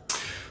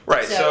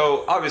 Right.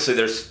 So obviously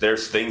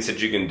there's things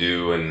that you can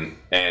do,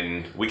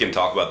 and we can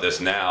talk about this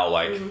now.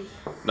 Like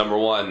number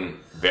one,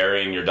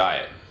 varying your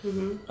diet,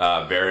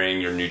 varying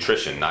your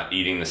nutrition, not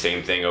eating the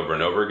same thing over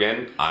and over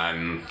again.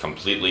 I'm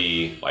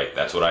completely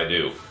that's what I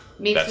do.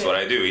 That's what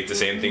I do. Eat the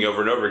same thing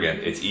over and over again.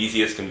 It's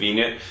easy. It's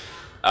convenient.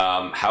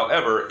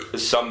 However,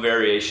 some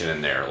variation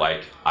in there.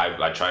 Like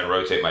I try and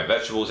rotate my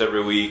vegetables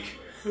every week.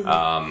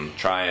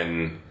 Try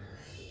and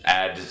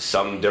add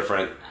some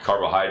different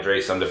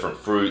carbohydrates, some different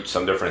fruit,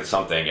 some different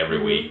something every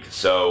week.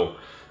 So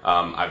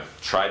I've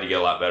tried to get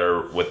a lot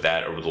better with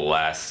that over the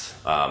last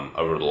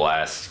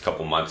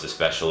couple months,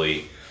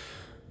 especially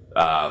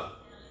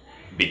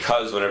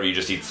because whenever you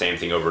just eat the same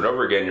thing over and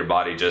over again, your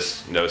body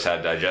just knows how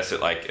to digest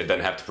it. Like it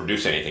doesn't have to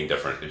produce anything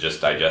different. It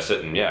just digests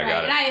it, and I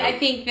got it. And I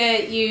think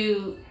that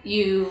you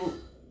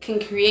can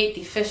create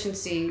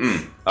deficiencies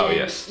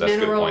in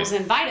minerals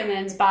and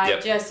vitamins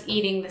by just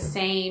eating the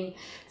same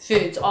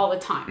foods all the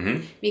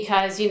time.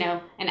 Because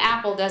an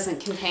apple doesn't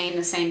contain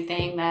the same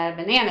thing that a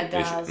banana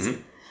does.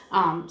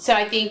 So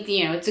I think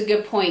it's a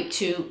good point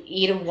to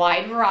eat a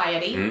wide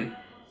variety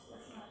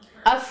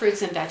of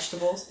fruits and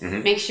vegetables.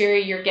 Make sure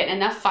you're getting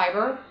enough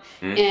fiber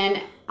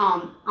in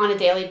on a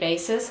daily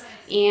basis.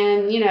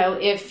 And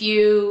if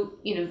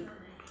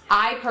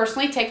I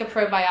personally take a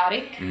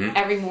probiotic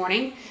every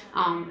morning,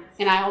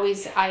 and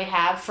I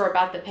have for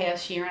about the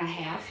past year and a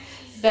half.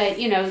 But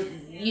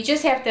you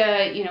just have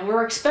to,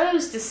 we're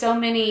exposed to so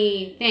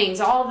many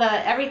things.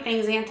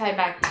 Everything's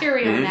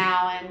antibacterial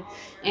now,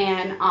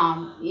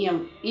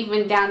 and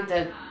even down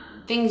to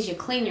things you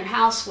clean your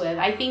house with.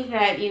 I think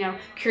that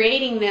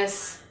creating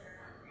this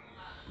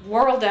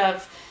world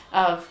of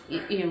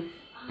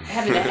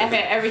having to have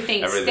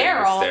everything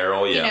sterile.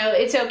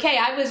 It's okay.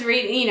 I was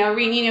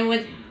reading,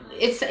 with.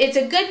 It's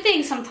a good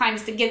thing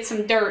sometimes to get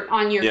some dirt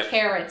on your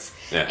carrots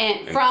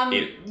and from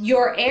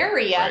your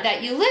area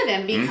that you live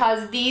in,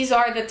 because these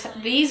are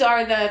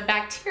the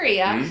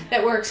bacteria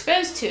that we're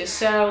exposed to.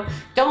 So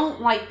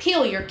don't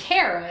peel your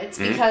carrots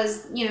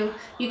because you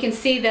can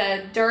see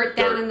the dirt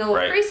down in the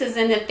little creases,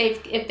 and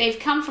if they've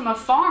come from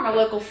a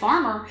local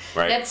farmer,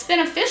 that's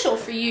beneficial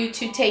for you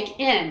to take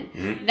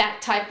in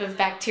that type of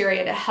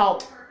bacteria to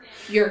help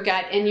your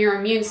gut and your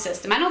immune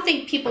system. I don't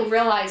think people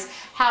realize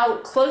how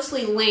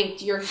closely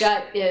linked your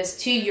gut is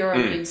to your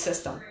immune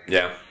system.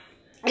 Yeah.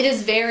 It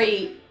is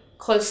very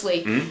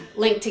closely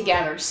linked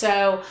together.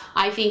 So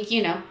I think,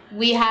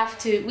 we have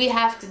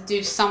to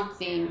do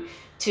something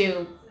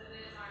to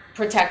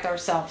protect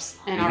ourselves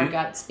and our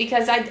guts,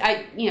 because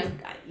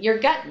your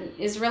gut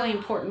is really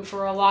important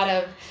for a lot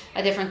of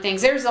different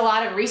things. There's a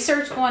lot of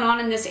research going on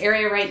in this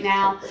area right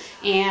now,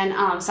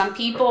 and some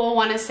people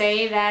want to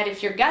say that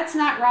if your gut's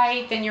not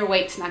right, then your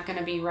weight's not going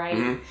to be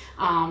right,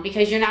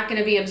 because you're not going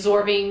to be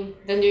absorbing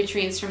the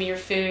nutrients from your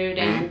food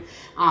and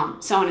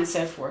so on and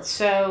so forth.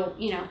 So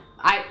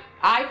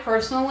I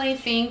personally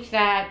think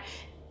that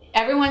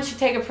everyone should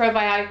take a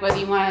probiotic, whether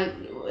you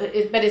want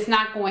to, but it's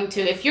not going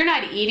to, if you're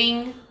not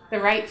eating the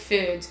right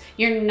foods,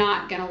 you're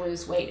not going to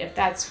lose weight if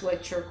that's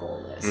what your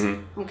goal is.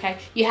 Okay,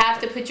 you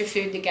have to put your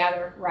food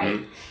together right,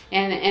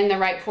 and the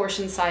right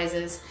portion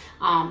sizes,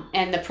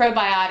 and the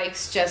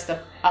probiotics just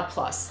a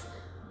plus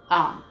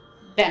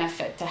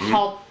benefit to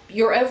help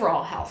your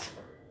overall health,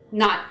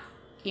 not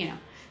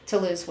to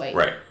lose weight.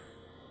 Right.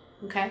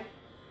 Okay,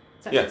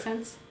 does that make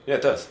sense? Yeah,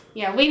 it does.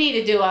 Yeah, we need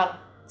to do a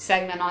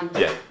segment on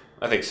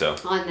I think so.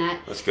 On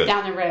that. That's good.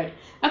 Down the road.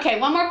 Okay,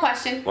 one more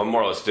question. One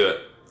more, let's do it.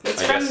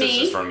 It's I from guess me.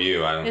 This is from you.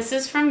 This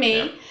is from me.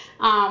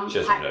 Yeah. She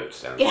has her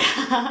notes down.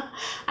 Yeah.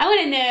 I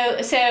want to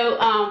know, so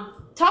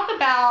talk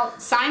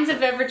about signs of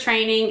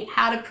overtraining,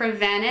 how to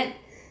prevent it,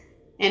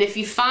 and if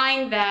you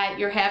find that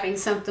you're having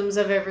symptoms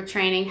of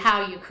overtraining,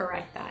 how you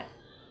correct that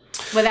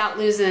without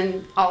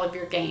losing all of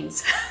your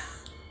gains.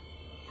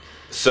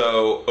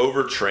 So,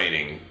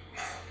 overtraining.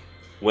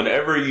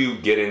 Whenever you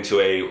get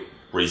into a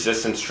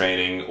resistance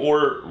training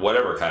or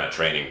whatever kind of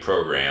training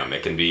program,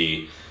 it can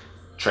be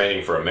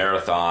training for a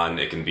marathon,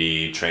 it can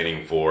be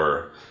training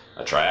for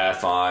a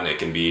triathlon, it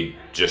can be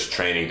just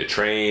training to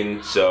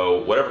train.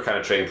 So whatever kind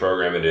of training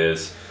program it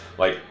is,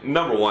 like,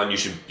 number one, you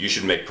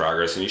should make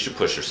progress and you should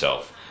push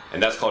yourself,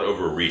 and that's called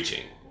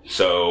overreaching.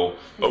 So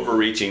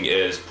overreaching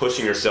is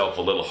pushing yourself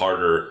a little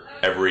harder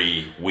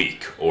every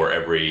week or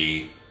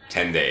every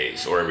 10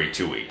 days or every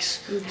 2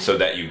 weeks, so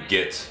that you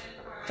get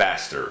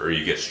faster or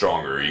you get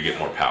stronger or you get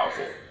more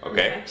powerful.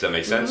 Okay? Does that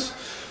make sense?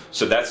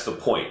 So that's the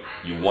point.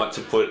 You want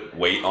to put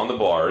weight on the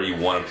bar, you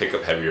want to pick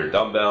up heavier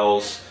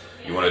dumbbells,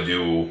 you want to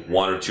do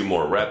 1 or 2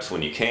 more reps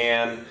when you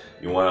can,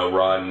 you want to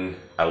run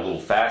a little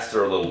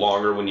faster, a little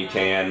longer when you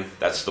can.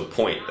 That's the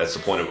point. That's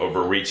the point of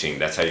overreaching.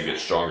 That's how you get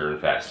stronger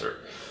and faster.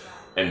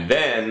 And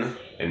then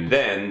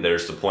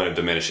there's the point of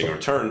diminishing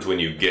returns, when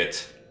you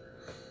get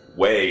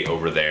way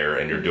over there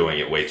and you're doing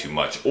it way too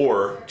much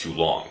or too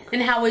long.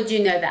 And how would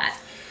you know that?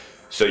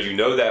 So you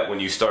know that when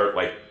you start,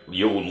 like,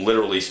 you'll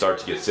literally start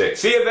to get sick.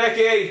 See you,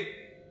 Becky!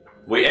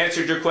 We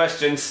answered your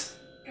questions.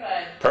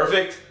 Good.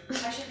 Perfect?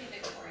 I should be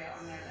Victoria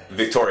on there.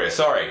 Victoria,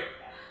 sorry.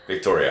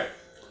 Victoria.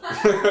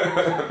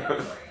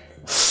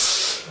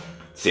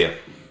 See ya.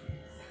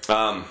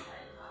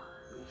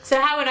 So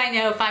how would I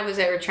know if I was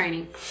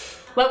overtraining?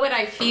 What would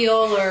I feel,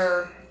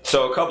 or...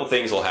 So a couple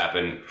things will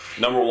happen.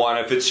 Number one,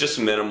 if it's just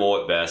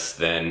minimal at best,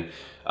 then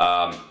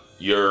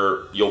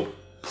you'll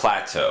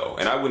plateau.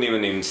 And I wouldn't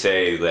even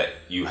say that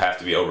you have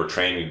to be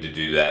overtraining to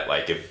do that.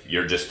 Like, if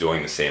you're just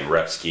doing the same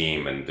rep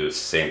scheme and do the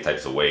same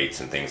types of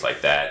weights and things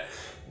like that,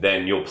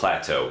 then you'll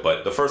plateau.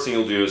 But the first thing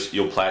you'll do is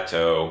you'll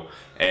plateau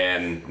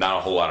and not a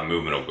whole lot of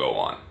movement will go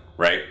on,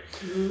 right?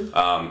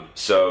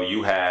 So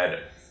you had,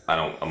 I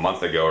don't know, a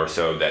month ago or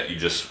so that you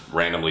just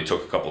randomly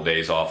took a couple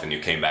days off and you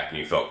came back and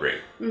you felt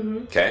great.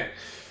 Okay?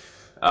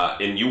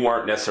 And you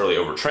weren't necessarily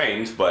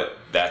overtrained, but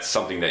that's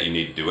something that you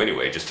need to do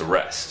anyway, just to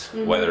rest.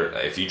 Whether,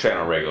 if you train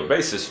on a regular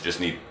basis, you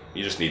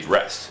just need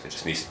rest. It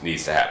just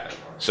needs to happen.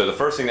 So the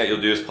first thing that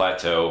you'll do is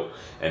plateau,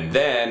 and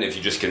then if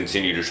you just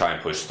continue to try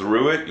and push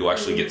through it, you'll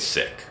actually get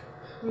sick.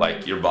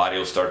 Like, your body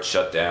will start to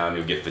shut down,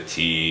 you'll get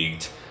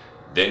fatigued,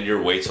 then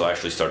your weights will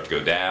actually start to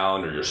go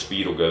down, or your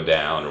speed will go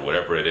down, or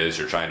whatever it is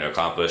you're trying to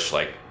accomplish,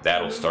 like,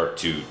 that'll start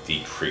to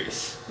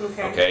decrease.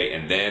 Okay?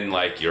 And then,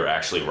 like, you're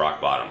actually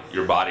rock bottom.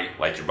 Your body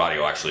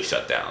will actually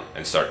shut down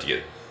and start to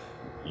get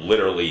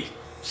literally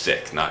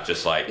sick, not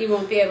just like... You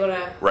won't be able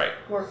to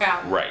work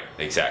out. Right,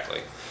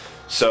 exactly.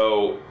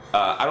 So,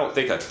 I don't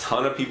think a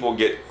ton of people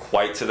get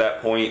quite to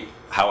that point.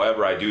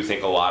 However, I do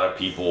think a lot of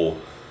people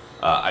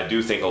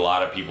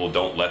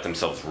don't let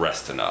themselves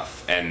rest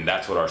enough. And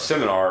that's what our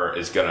seminar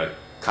is going to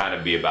kind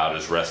of be about,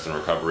 is rest and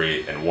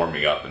recovery and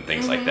warming up and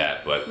things like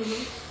that. But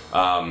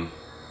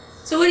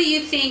so what do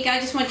you think? I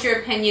just want your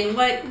opinion.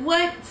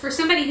 What for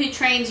somebody who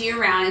trains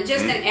year-round and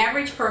just an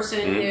average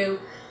person who,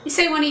 you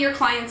say one of your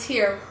clients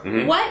here,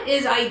 what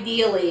is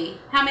ideally,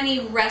 how many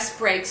rest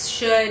breaks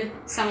should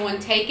someone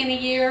take in a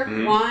year?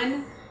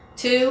 1,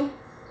 2?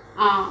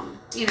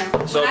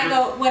 So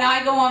when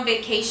I go on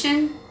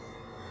vacation,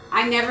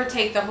 I never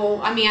take the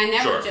whole, I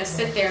never just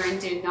sit there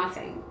and do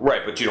nothing.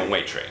 Right, but you don't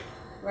weight train.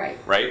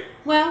 Right?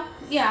 Well,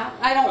 yeah,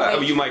 I don't weight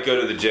train. You might go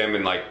to the gym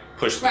and, like,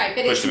 push the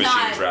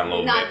machines around a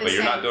little bit, but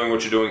you're not doing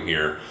what you're doing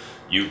here.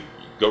 You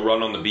go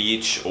run on the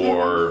beach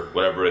or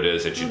whatever it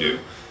is that you do.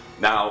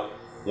 Now,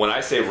 when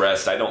I say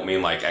rest, I don't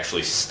mean, like,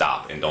 actually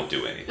stop and don't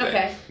do anything.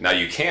 Okay. Now,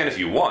 you can if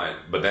you want,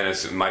 but then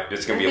it's going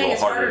to be a little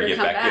harder to get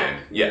back in.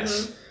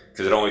 Yes.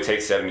 Because it only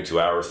takes 72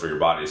 hours for your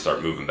body to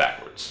start moving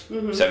backwards.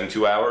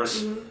 72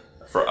 hours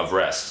of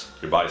rest,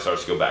 your body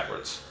starts to go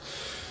backwards.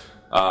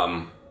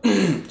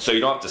 So you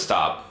don't have to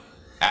stop.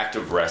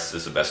 active rest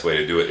is the best way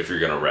to do it if you're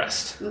going to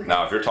rest. Okay.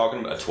 Now, if you're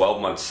talking a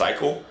 12-month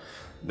cycle,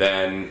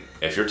 then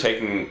if you're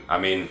taking,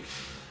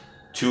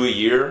 2 a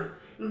year,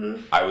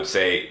 I would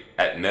say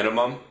at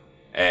minimum,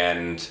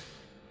 and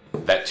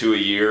that 2 a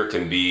year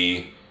can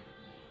be,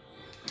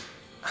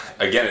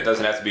 again, it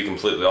doesn't have to be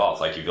completely off.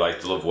 Like if you like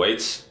to lift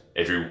weights,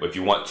 if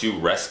you want 2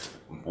 rest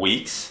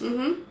weeks,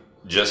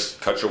 just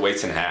cut your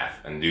weights in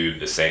half and do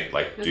the same,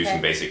 do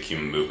some basic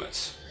human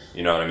movements.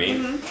 You know what I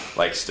mean?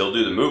 Like still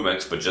do the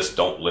movements, but just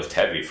don't lift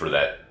heavy for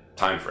that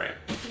time frame.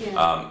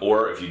 Yeah.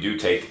 Or if you do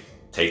take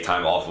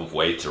time off of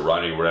weights or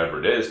running or whatever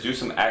it is, do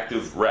some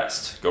active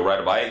rest. Go ride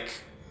a bike.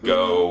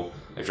 Go,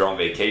 if you're on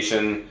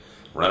vacation,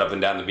 run up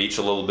and down the beach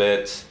a little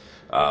bit.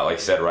 Like I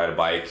said, ride a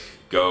bike.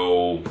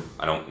 Go,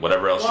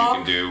 whatever else Walk.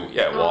 you can do.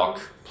 Yeah, walk.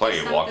 Plenty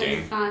of Something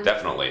walking. fun.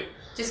 Definitely.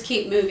 Just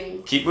keep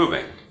moving. Keep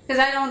moving. Because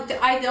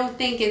I don't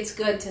think it's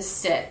good to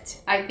sit.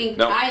 I think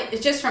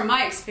just from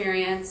my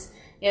experience,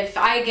 if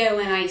I go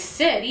and I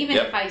sit, even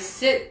if I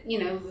sit,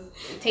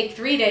 take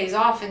 3 days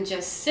off and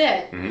just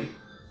sit,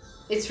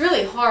 it's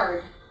really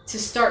hard to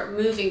start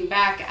moving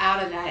back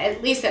out of that,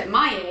 at least at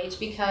my age,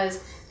 because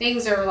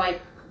things are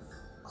like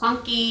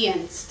clunky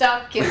and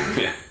stuck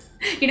and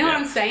you know what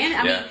I'm saying?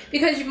 I mean,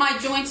 because my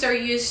joints are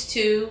used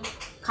to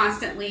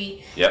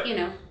constantly,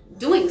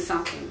 doing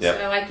something.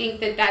 So I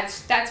think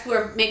that's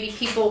where maybe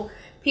people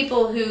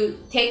who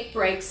take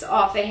breaks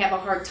off, they have a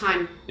hard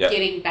time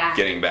getting back.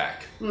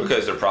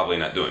 Because they're probably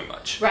not doing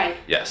much. Right.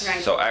 Yes.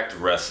 Right. So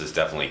active rest is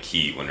definitely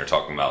key when you're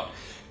talking about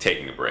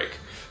taking a break.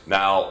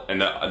 Now,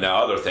 and the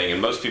other thing,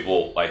 and most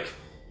people, like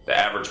the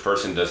average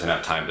person doesn't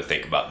have time to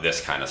think about this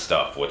kind of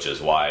stuff, which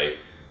is why,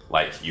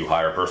 like, you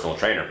hire a personal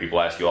trainer.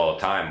 People ask you all the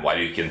time, why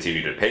do you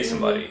continue to pay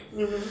somebody?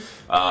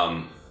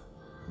 The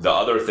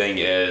other thing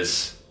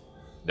is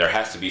there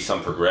has to be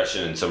some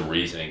progression and some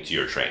reasoning to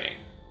your training.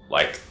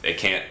 Like, it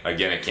can't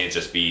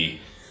just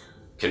be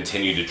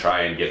continue to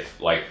try and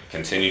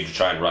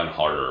run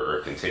harder, or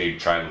continue to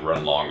try and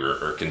run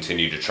longer, or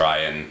continue to try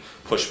and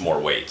push more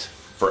weight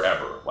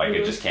forever. Like,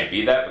 it just can't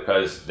be that,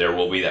 because there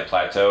will be that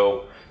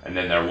plateau, and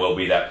then there will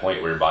be that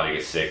point where your body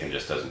gets sick and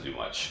just doesn't do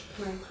much.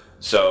 Right.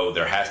 So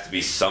there has to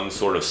be some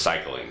sort of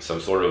cycling, some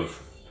sort of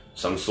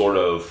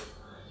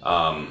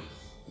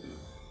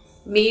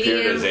medium,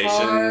 periodization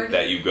hard,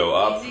 that you go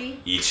up easy.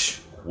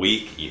 Each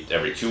week,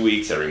 every 2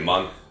 weeks, every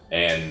month,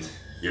 and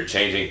you're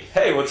changing.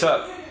 Hey, what's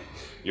up?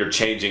 You're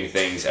changing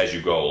things as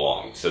you go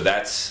along. So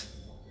that's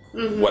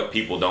what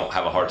people don't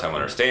have a hard time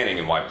understanding,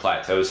 and why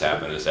plateaus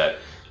happen, is that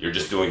you're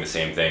just doing the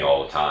same thing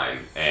all the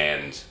time,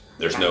 and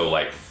there's no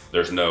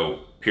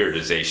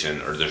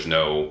periodization, or there's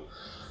no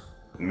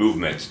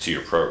movement to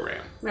your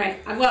program.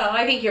 Right. Well,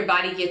 I think your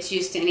body gets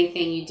used to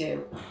anything you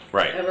do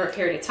over a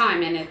period of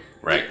time, and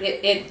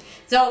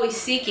it's always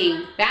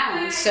seeking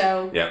balance,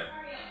 so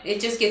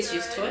it just gets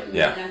used to it, and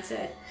that's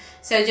it.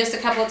 So just a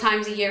couple of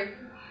times a year?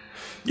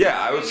 Yeah,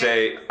 I would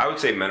say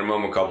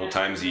minimum a couple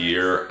times a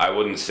year. I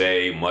wouldn't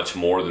say much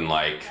more than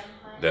like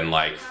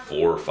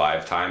 4 or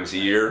 5 times a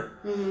year.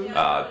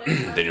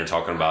 Then you're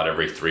talking about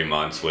every 3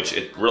 months, which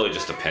it really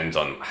just depends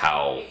on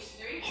how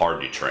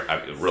hard you train.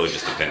 It really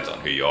just depends on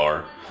who you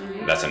are.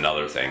 That's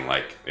another thing.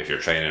 Like, if you're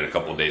training a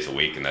couple of days a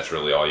week and that's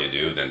really all you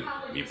do, then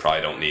you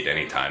probably don't need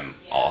any time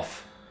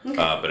off.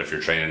 But if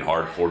you're training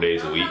hard 4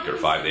 days a week or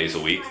 5 days a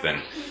week,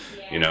 then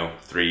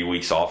 3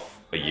 weeks off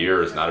a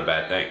year is not a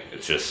bad thing.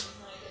 It's just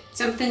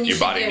something your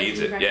body needs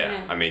it.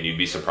 Yeah, I mean, you'd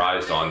be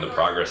surprised on the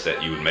progress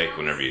that you would make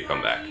whenever you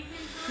come back.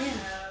 Yeah.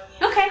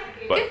 Okay.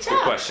 But good job.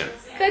 Good question.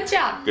 Good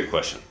job. Good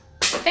question.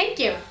 Thank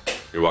you.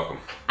 You're welcome.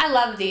 I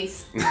love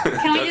these.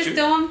 Can we just do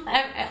them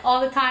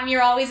all the time?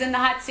 You're always in the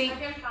hot seat?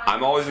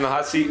 I'm always in the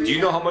hot seat. Do you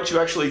know how much you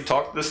actually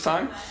talked this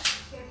time?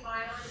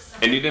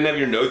 And you didn't have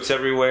your notes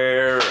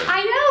everywhere.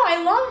 I know.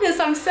 I love this.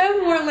 I'm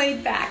so more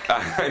laid back.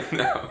 I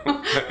know.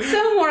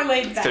 So more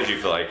laid back. Because you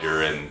feel like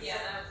you're in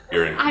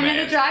command. I'm in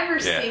the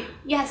driver's seat.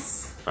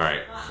 Yes. All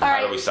right.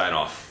 How do we sign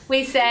off?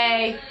 We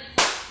say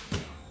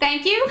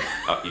thank you.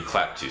 Oh, you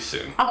clapped too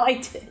soon. Oh, I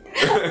did.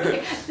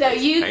 Okay. So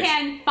you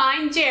can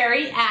find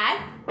Jerry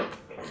at.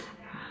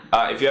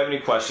 If you have any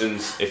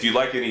questions, if you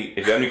have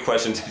any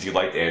questions that you'd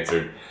like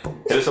answered,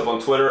 hit us up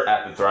on Twitter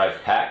at the Thrive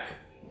Pack,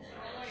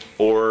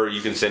 or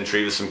you can send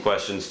Treves some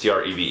questions,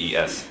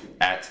 TREVES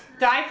at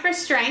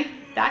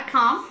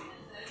thriveforstrength.com,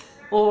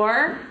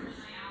 or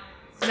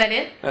is that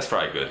it? That's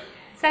probably good.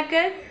 Is that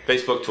good?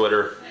 Facebook,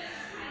 Twitter,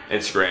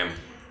 Instagram.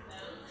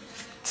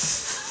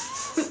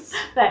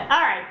 But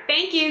all right,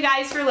 thank you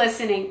guys for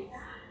listening.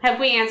 Hope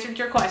we answered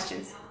your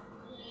questions.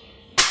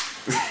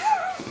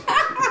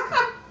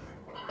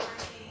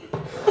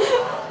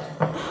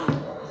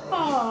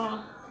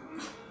 Oh,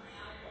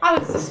 I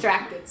was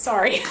distracted.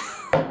 Sorry.